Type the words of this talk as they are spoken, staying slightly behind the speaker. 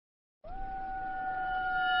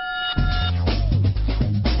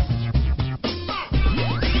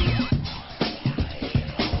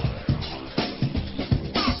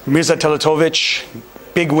Mirza Teletović,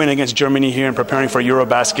 big win against Germany here and preparing for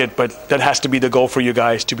Eurobasket, but that has to be the goal for you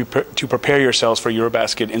guys to prepare yourselves for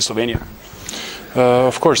Eurobasket in Slovenia.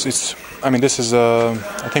 Of course, this is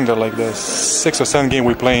I think that like the 6th or 7th game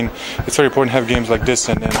we're playing. It's very important to have games like this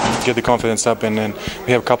and get the confidence up. And then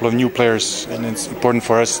we have a couple of new players, and it's important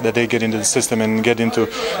for us that they get into the system and get into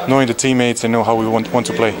knowing the teammates and know how we want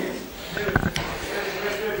to play.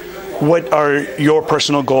 What are your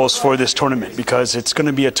personal goals for this tournament? Because it's going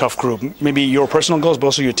to be a tough group. Maybe your personal goals, but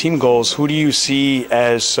also your team goals. Who do you see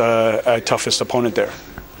as a toughest opponent there?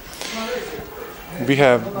 We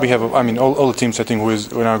have. All the teams I think who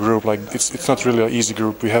is in our group. Like it's not really an easy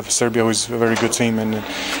group. We have Serbia, who is a very good team, and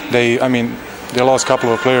they lost a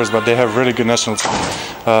couple of players, but they have really good national team.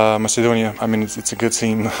 Macedonia, it's a good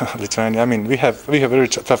team. Lithuania. We have a very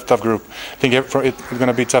tough group. I think it's going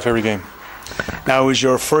to be tough every game. Now,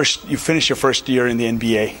 you finished your first year in the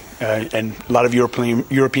NBA, and a lot of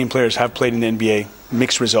European players have played in the NBA.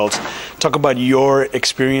 Mixed results. Talk about your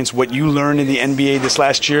experience, what you learned in the NBA this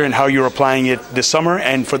last year, and how you're applying it this summer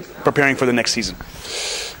and for preparing for the next season.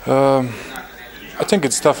 I think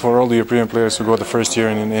it's tough for all the European players who go the first year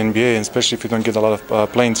in the NBA, and especially if you don't get a lot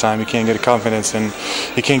of playing time, you can't get confidence and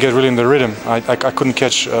you can't get really in the rhythm. I couldn't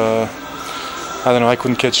catch. I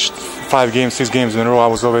couldn't catch 5 games, 6 games in a row. I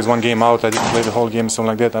was always one game out. I didn't play the whole game, something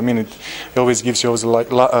like that. It always gives you,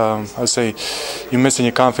 I say, you're missing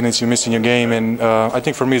your confidence, you're missing your game. And I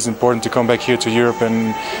think for me it's important to come back here to Europe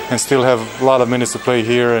and still have a lot of minutes to play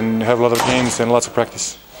here and have a lot of games and lots of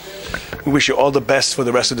practice. We wish you all the best for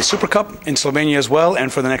the rest of the Super Cup in Slovenia as well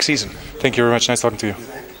and for the next season. Thank you very much. Nice talking to you.